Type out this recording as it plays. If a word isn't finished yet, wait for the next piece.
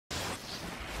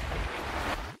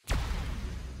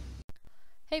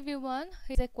Hey everyone,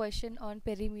 here's a question on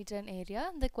perimeter and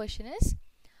area. The question is,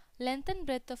 length and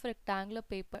breadth of a rectangular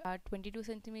paper are 22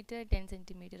 centimeter and 10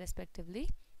 centimeter respectively.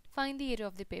 Find the area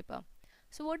of the paper.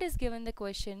 So what is given the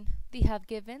question? They have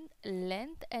given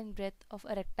length and breadth of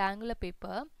a rectangular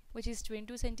paper which is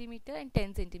 22 centimeter and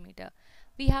 10 centimeter.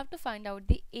 We have to find out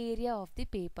the area of the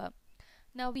paper.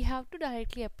 Now we have to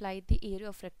directly apply the area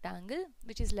of rectangle,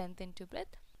 which is length into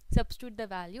breadth, substitute the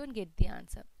value and get the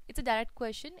answer. It's a direct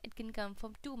question. It can come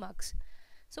from 2 marks.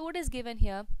 So what is given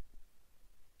here?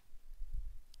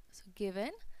 So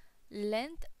given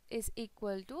length is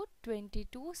equal to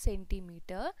 22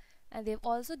 centimeter and they've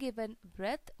also given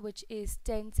breadth which is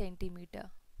 10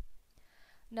 centimeter.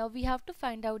 Now we have to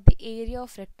find out the area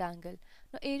of rectangle.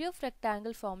 Now area of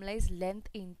rectangle formula is length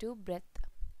into breadth.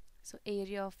 So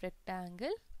area of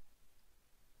rectangle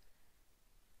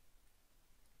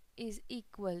is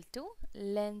equal to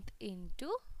length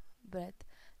into breadth.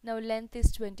 Now length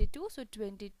is 22, so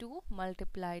 22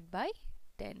 multiplied by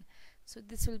 10. So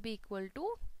this will be equal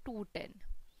to 210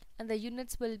 and the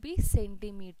units will be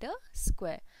centimeter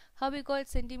square. How we got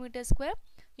centimeter square?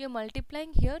 You are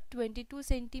multiplying here 22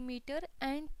 centimeter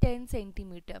and 10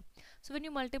 centimeter. So when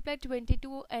you multiply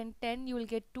 22 and 10 you will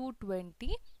get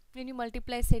 220. When you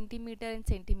multiply centimeter and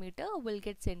centimeter, we'll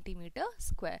get centimeter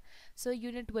square. So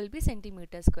unit will be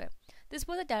centimeter square. This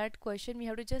was a direct question. We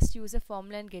have to just use a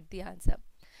formula and get the answer.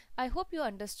 I hope you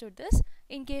understood this.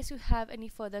 In case you have any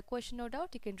further question or doubt,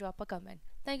 you can drop a comment.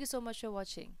 Thank you so much for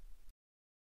watching.